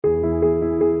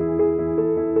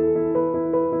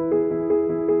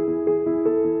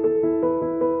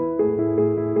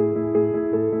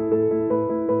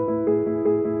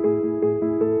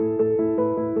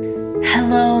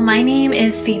My name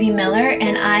is Phoebe Miller,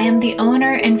 and I am the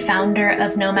owner and founder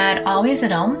of Nomad Always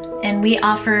at Home, and we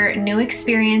offer new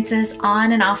experiences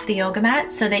on and off the yoga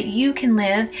mat so that you can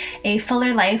live a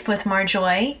fuller life with more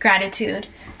joy, gratitude,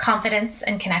 confidence,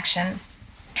 and connection.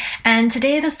 And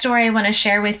today the story I want to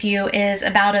share with you is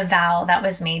about a vow that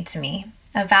was made to me,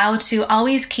 a vow to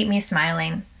always keep me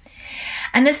smiling.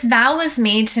 And this vow was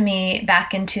made to me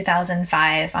back in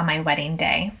 2005 on my wedding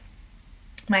day.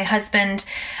 My husband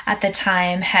at the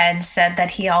time had said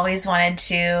that he always wanted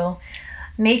to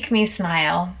make me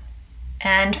smile.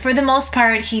 And for the most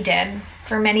part, he did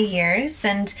for many years.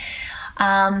 And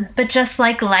but just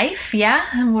like life,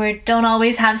 we don't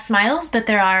always have smiles, but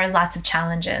there are lots of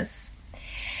challenges.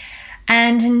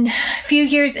 And a few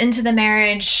years into the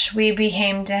marriage, we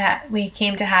came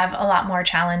to have a lot more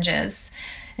challenges.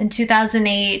 In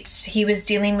 2008, he was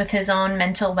dealing with his own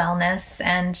mental wellness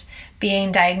and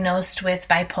being diagnosed with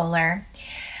bipolar.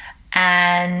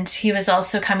 And he was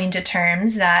also coming to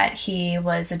terms that he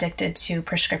was addicted to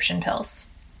prescription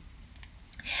pills.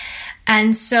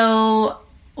 And so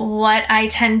what I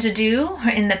tend to do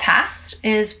in the past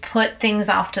is put things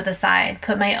off to the side,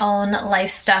 put my own life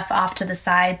stuff off to the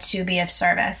side to be of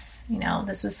service. You know,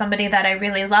 this was somebody that I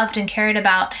really loved and cared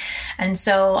about. And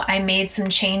so I made some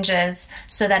changes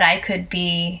so that I could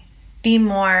be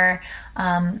more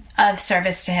of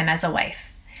service to him as a wife.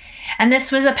 And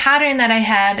this was a pattern that I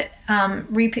had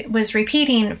was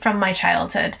repeating from my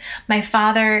childhood. My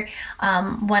father,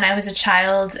 when I was a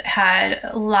child, had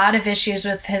a lot of issues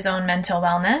with his own mental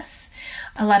wellness,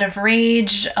 a lot of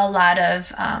rage,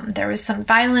 there was some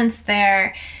violence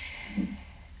there.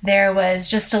 There was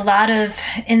just a lot of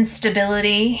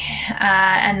instability,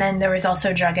 and then there was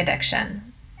also drug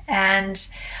addiction. And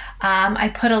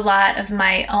I put a lot of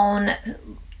my own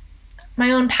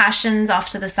passions off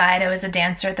to the side. I was a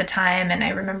dancer at the time, and I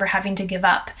remember having to give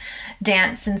up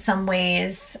dance in some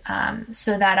ways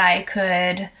so that I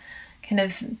could kind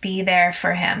of be there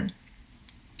for him.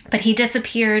 But he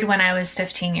disappeared when I was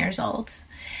 15 years old.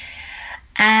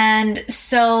 And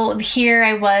so here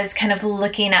I was kind of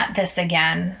looking at this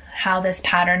again, how this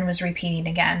pattern was repeating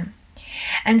again.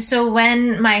 And so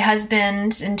when my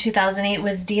husband in 2008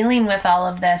 was dealing with all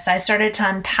of this, I started to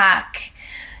unpack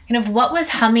kind of what was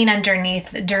humming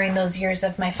underneath during those years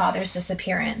of my father's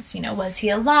disappearance. You know, was he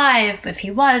alive? If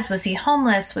he was he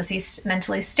homeless? Was he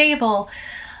mentally stable?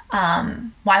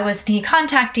 Why wasn't he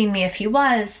contacting me if he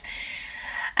was?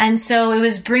 And so it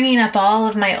was bringing up all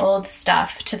of my old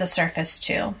stuff to the surface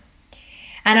too.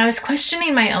 And I was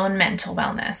questioning my own mental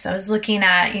wellness. I was looking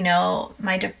at,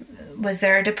 was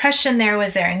there a depression there?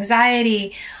 Was there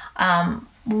anxiety?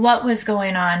 What was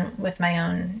going on with my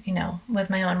own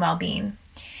well-being?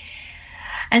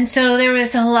 And so there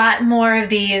was a lot more of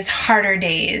these harder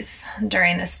days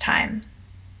during this time.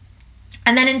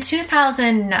 And then in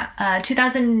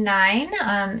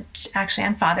 2009, actually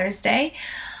on Father's Day,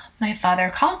 my father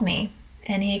called me.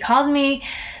 And he called me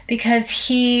because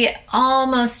he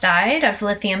almost died of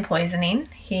lithium poisoning.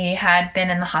 He had been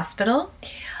in the hospital,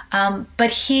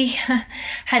 but he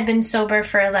had been sober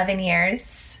for 11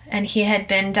 years. And he had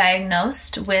been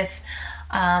diagnosed with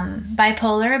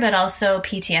bipolar, but also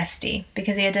PTSD,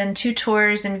 because he had done 2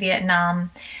 tours in Vietnam,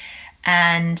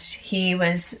 and he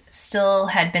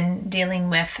had been dealing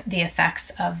with the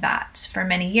effects of that for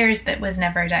many years, but was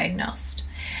never diagnosed.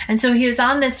 And so he was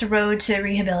on this road to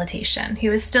rehabilitation. He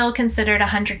was still considered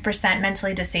 100%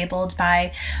 mentally disabled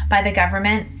by the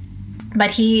government,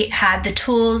 but he had the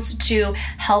tools to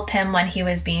help him when he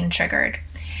was being triggered.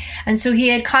 And so he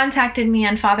had contacted me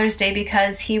on Father's Day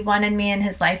because he wanted me in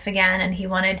his life again, and he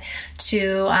wanted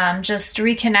to just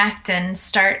reconnect and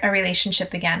start a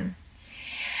relationship again.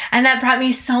 And that brought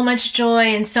me so much joy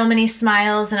and so many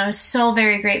smiles, and I was so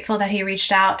very grateful that he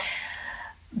reached out.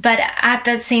 But at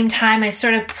that same time, I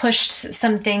sort of pushed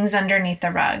some things underneath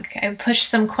the rug. I pushed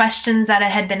some questions that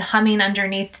had been humming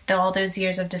underneath all those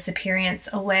years of disappearance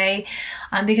away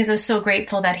because I was so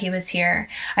grateful that he was here.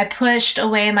 I pushed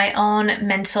away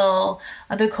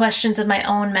the questions of my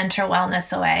own mental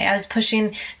wellness away. I was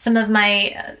pushing some of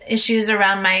my issues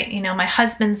around my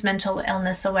husband's mental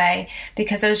illness away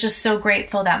because I was just so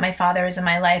grateful that my father was in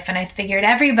my life, and I figured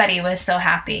everybody was so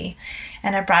happy,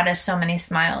 and it brought us so many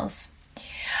smiles.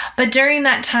 But during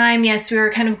that time, yes, we were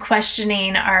kind of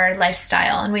questioning our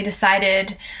lifestyle, and we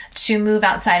decided to move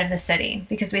outside of the city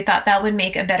because we thought that would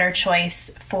make a better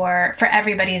choice for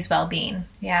everybody's well-being.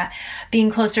 Yeah, being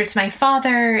closer to my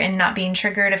father and not being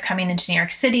triggered of coming into New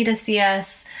York City to see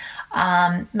us.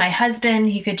 My husband,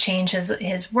 he could change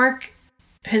his work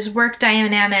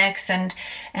dynamics, and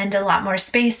a lot more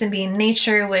space and being in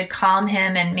nature would calm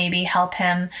him and maybe help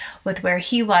him with where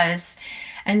he was.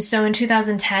 And so in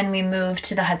 2010, we moved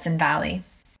to the Hudson Valley.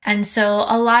 And so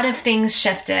a lot of things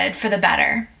shifted for the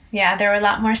better. Yeah, there were a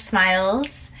lot more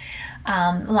smiles,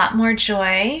 a lot more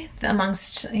joy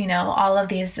amongst, all of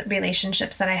these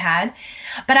relationships that I had.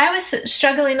 But I was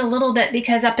struggling a little bit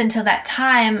because up until that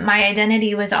time, my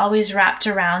identity was always wrapped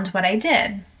around what I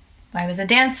did. I was a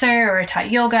dancer, or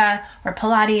taught yoga or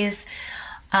Pilates.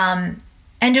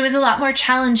 And it was a lot more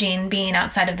challenging being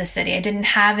outside of the city. I didn't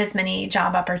have as many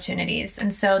job opportunities.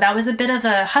 And so that was a bit of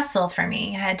a hustle for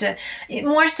me. I had to,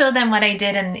 more so than what I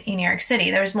did in New York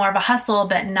City. There was more of a hustle,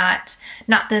 but not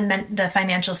the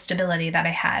financial stability that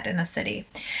I had in the city.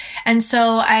 And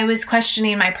so I was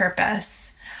questioning my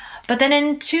purpose. But then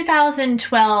in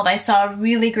 2012, I saw a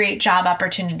really great job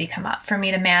opportunity come up for me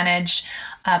to manage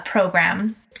a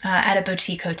program at a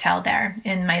boutique hotel there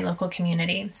in my local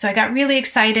community. So I got really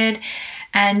excited,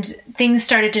 and things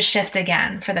started to shift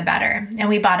again for the better. And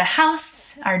we bought a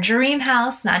house, our dream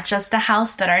house, not just a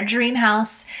house, but our dream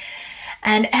house.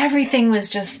 And everything was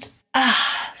just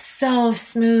so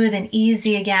smooth and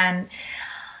easy again.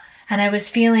 And I was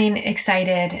feeling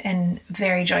excited and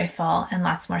very joyful and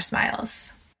lots more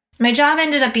smiles. My job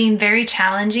ended up being very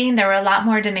challenging. There were a lot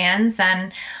more demands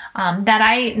than that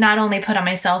I not only put on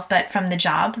myself, but from the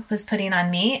job was putting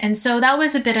on me. And so that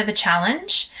was a bit of a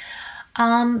challenge.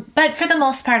 But for the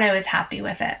most part, I was happy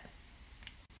with it.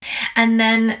 And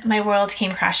then my world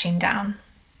came crashing down.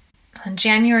 On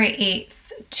January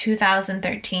 8th,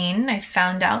 2013, I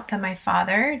found out that my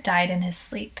father died in his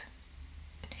sleep.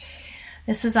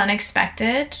 This was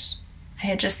unexpected. I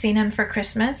had just seen him for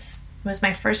Christmas. It was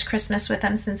my first Christmas with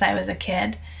him since I was a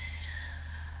kid.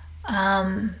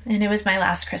 And it was my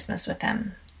last Christmas with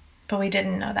him, but we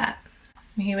didn't know that.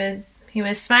 He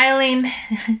was smiling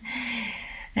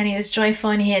and he was joyful,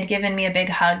 and he had given me a big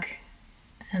hug.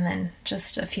 And then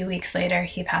just a few weeks later,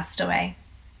 he passed away.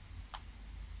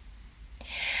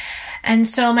 And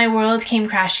so my world came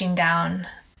crashing down,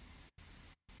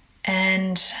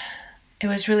 and it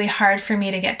was really hard for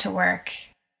me to get to work.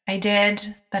 I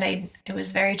did, but it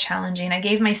was very challenging. I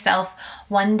gave myself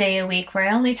one day a week where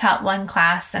I only taught one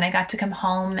class, and I got to come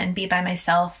home and be by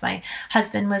myself. My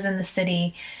husband was in the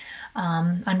city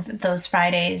on those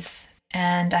Fridays,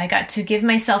 and I got to give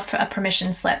myself a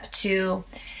permission slip to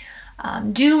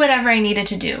do whatever I needed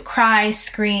to do. Cry,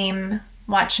 scream,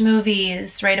 watch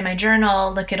movies, write in my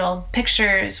journal, look at old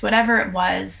pictures, whatever it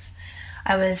was.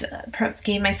 I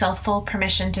gave myself full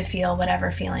permission to feel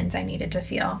whatever feelings I needed to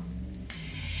feel.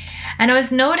 And I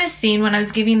was noticing when I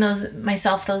was giving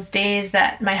myself those days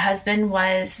that my husband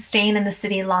was staying in the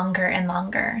city longer and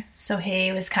longer. So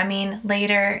he was coming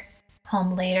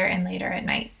home later and later at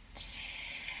night.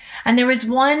 And there was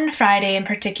one Friday in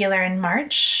particular in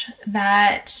March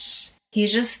that he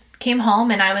just came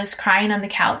home, and I was crying on the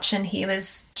couch, and he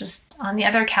was just on the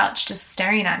other couch just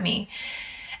staring at me.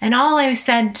 And all I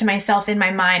said to myself in my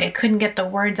mind, I couldn't get the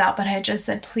words out, but I just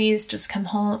said, please just come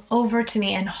home over to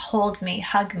me and hold me,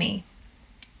 hug me.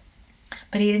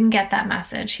 But he didn't get that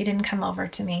message. He didn't come over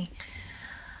to me.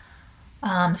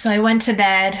 So I went to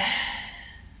bed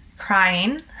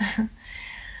crying.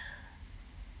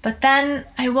 But then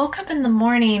I woke up in the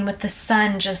morning with the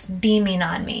sun just beaming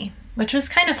on me, which was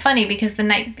kind of funny because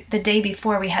the day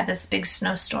before we had this big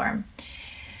snowstorm.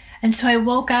 And so I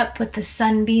woke up with the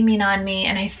sun beaming on me,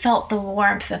 and I felt the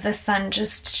warmth of the sun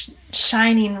just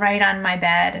shining right on my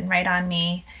bed and right on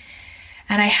me.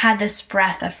 And I had this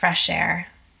breath of fresh air.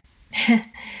 And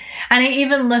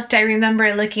I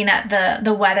remember looking at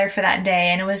the weather for that day,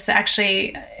 and it was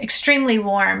actually extremely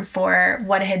warm for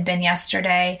what it had been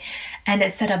yesterday. And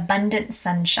it said abundant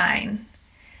sunshine.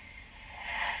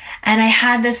 And I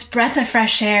had this breath of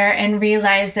fresh air and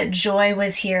realized that joy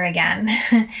was here again.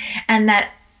 And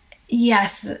that,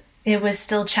 yes, it was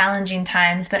still challenging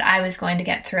times, but I was going to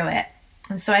get through it.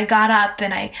 And so I got up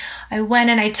and I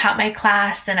went and I taught my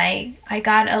class, and I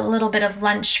got a little bit of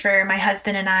lunch for my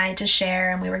husband and I to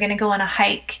share. And we were going to go on a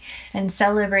hike and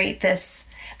celebrate this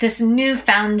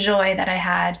newfound joy that I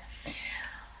had.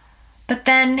 But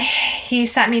then he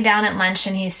sat me down at lunch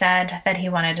and he said that he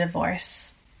wanted a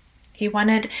divorce. He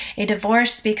wanted a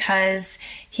divorce because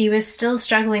he was still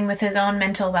struggling with his own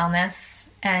mental wellness,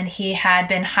 and he had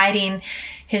been hiding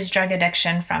his drug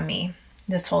addiction from me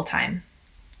this whole time.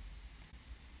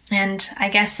 And I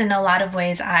guess in a lot of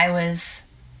ways I was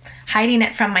hiding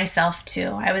it from myself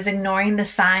too. I was ignoring the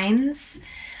signs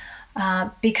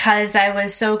because I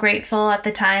was so grateful at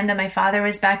the time that my father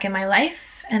was back in my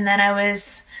life, and then I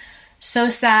was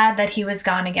so sad that he was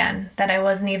gone again, that I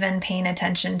wasn't even paying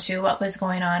attention to what was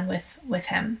going on with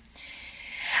him.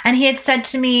 And he had said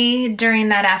to me during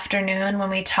that afternoon when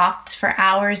we talked for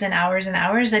hours and hours and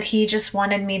hours that he just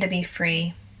wanted me to be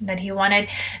free, that he wanted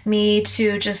me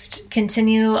to just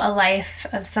continue a life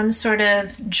of some sort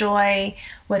of joy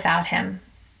without him,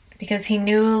 because he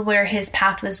knew where his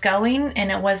path was going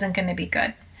and it wasn't going to be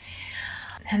good.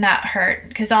 And that hurt,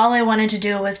 because all I wanted to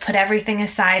do was put everything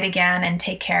aside again and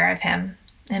take care of him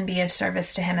and be of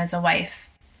service to him as a wife.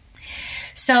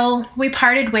 So we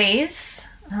parted ways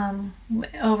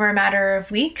over a matter of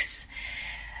weeks.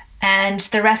 And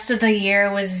the rest of the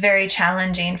year was very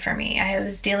challenging for me. I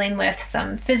was dealing with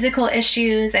some physical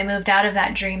issues. I moved out of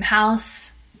that dream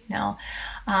house,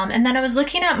 and then I was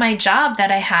looking at my job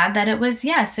that I had, that it was,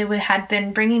 yes, it had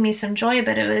been bringing me some joy,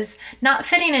 but it was not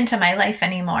fitting into my life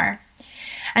anymore.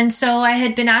 And so I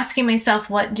had been asking myself,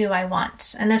 what do I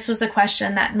want? And this was a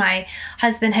question that my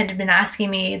husband had been asking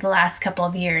me the last couple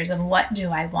of years of what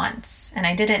do I want? And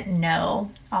I didn't know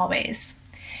always.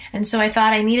 And so I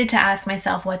thought I needed to ask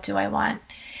myself, what do I want?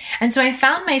 And so I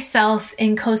found myself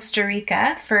in Costa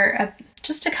Rica for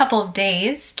just a couple of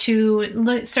days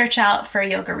to search out for a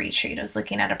yoga retreat. I was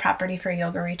looking at a property for a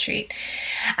yoga retreat.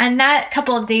 And that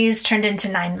couple of days turned into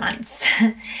 9 months.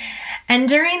 And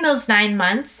during those 9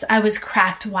 months, I was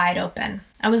cracked wide open.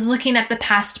 I was looking at the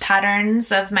past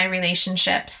patterns of my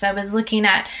relationships. I was looking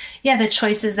at, the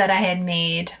choices that I had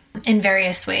made in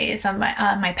various ways on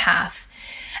my path.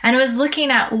 And I was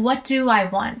looking at, what do I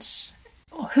want?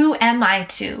 Who am I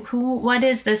to? Who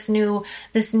is this new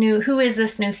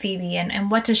Phoebe, and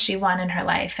what does she want in her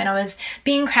life? And I was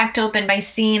being cracked open by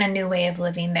seeing a new way of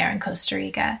living there in Costa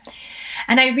Rica.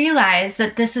 And I realized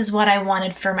that this is what I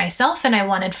wanted for myself and I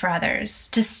wanted for others,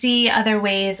 to see other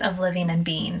ways of living and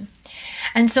being.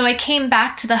 And so I came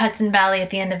back to the Hudson Valley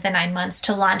at the end of the 9 months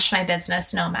to launch my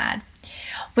business, Nomad,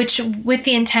 which with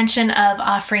the intention of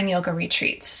offering yoga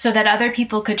retreats so that other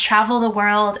people could travel the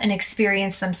world and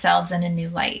experience themselves in a new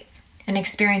light and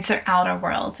experience their outer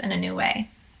world in a new way.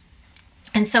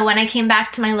 And so when I came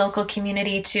back to my local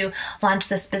community to launch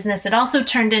this business, it also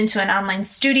turned into an online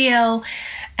studio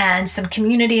and some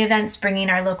community events, bringing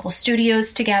our local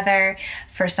studios together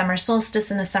for summer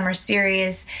solstice and a summer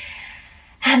series.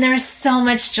 And there was so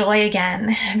much joy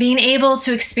again, being able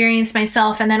to experience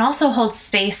myself and then also hold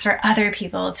space for other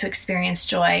people to experience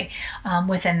joy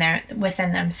within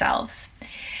themselves.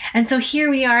 And so here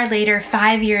we are later,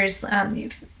 5 years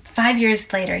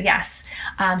later, yes.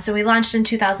 So we launched in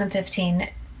 2015,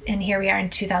 and here we are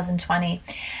in 2020.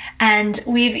 And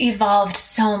we've evolved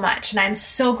so much, and I'm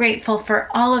so grateful for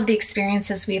all of the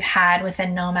experiences we've had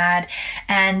within Nomad,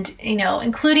 and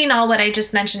including all what I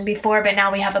just mentioned before. But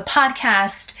now we have a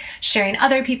podcast sharing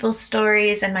other people's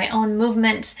stories, and my own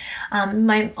movement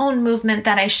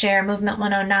that I share, Movement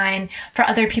 109, for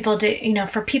other people to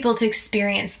for people to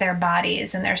experience their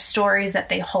bodies and their stories that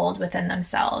they hold within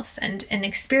themselves, and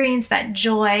experience that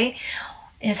joy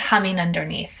is humming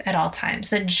underneath at all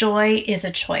times. That joy is a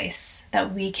choice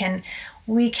that we can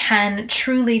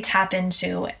truly tap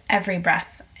into every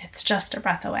breath. It's just a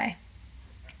breath away.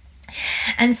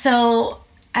 And so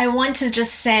I want to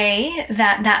just say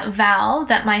that vow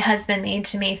that my husband made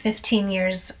to me 15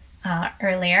 years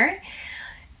earlier,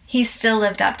 he still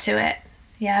lived up to it.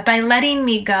 Yeah, by letting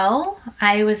me go,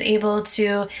 I was able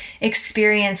to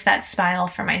experience that smile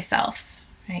for myself,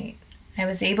 right? I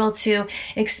was able to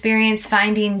experience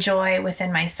finding joy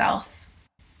within myself.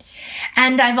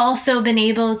 And I've also been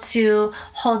able to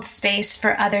hold space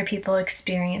for other people to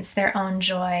experience their own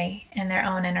joy and their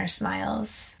own inner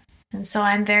smiles. And so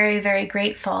I'm very, very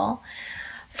grateful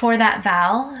for that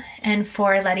vow and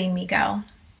for letting me go.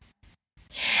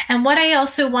 And what I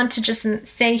also want to just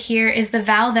say here is the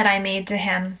vow that I made to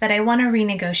him that I want to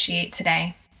renegotiate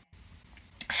today.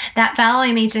 That vow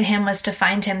I made to him was to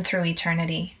find him through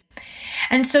eternity.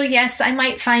 And so, yes, I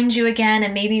might find you again,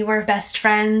 and maybe we're best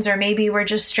friends, or maybe we're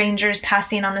just strangers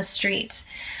passing on the street.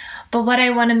 But what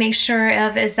I want to make sure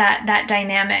of is that that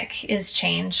dynamic is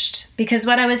changed. Because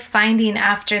what I was finding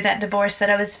after that divorce,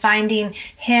 that I was finding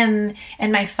him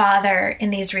and my father in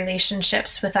these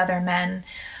relationships with other men,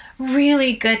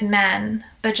 really good men,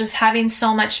 but just having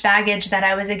so much baggage that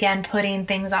I was again putting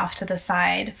things off to the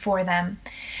side for them.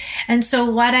 And so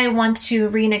what I want to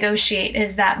renegotiate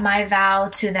is that my vow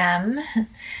to them,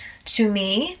 to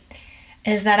me,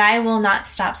 is that I will not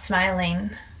stop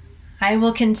smiling. I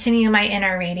will continue my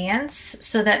inner radiance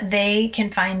so that they can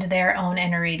find their own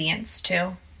inner radiance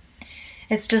too.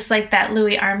 It's just like that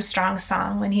Louis Armstrong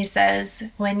song when he says,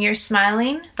 when you're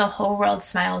smiling, the whole world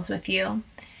smiles with you.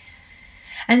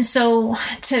 And so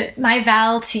to my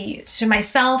vow to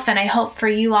myself, and I hope for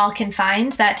you all can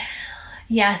find that,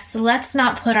 Yes, let's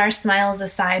not put our smiles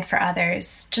aside for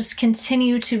others. Just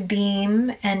continue to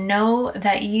beam and know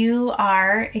that you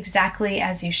are exactly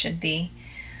as you should be.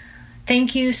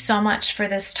 Thank you so much for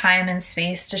this time and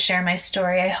space to share my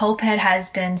story. I hope it has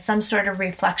been some sort of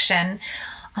reflection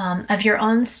of your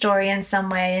own story in some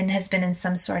way and has been in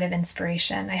some sort of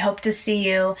inspiration. I hope to see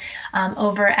you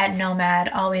over at Nomad,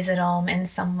 Always at Home in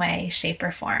some way, shape,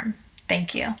 or form.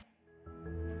 Thank you.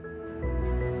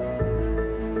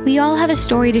 We all have a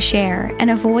story to share and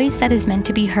a voice that is meant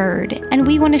to be heard, and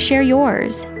we want to share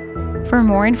yours. For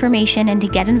more information and to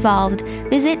get involved,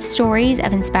 visit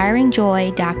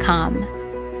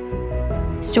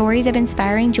storiesofinspiringjoy.com. Stories of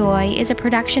Inspiring Joy is a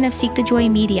production of Seek the Joy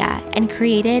Media and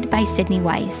created by Sydney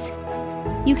Weiss.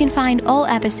 You can find all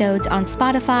episodes on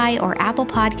Spotify or Apple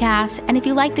Podcasts, and if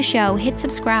you like the show, hit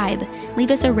subscribe, leave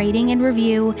us a rating and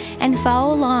review, and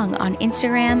follow along on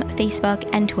Instagram, Facebook,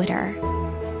 and Twitter.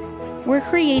 We're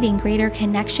creating greater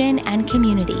connection and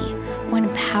community,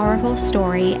 one powerful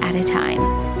story at a time.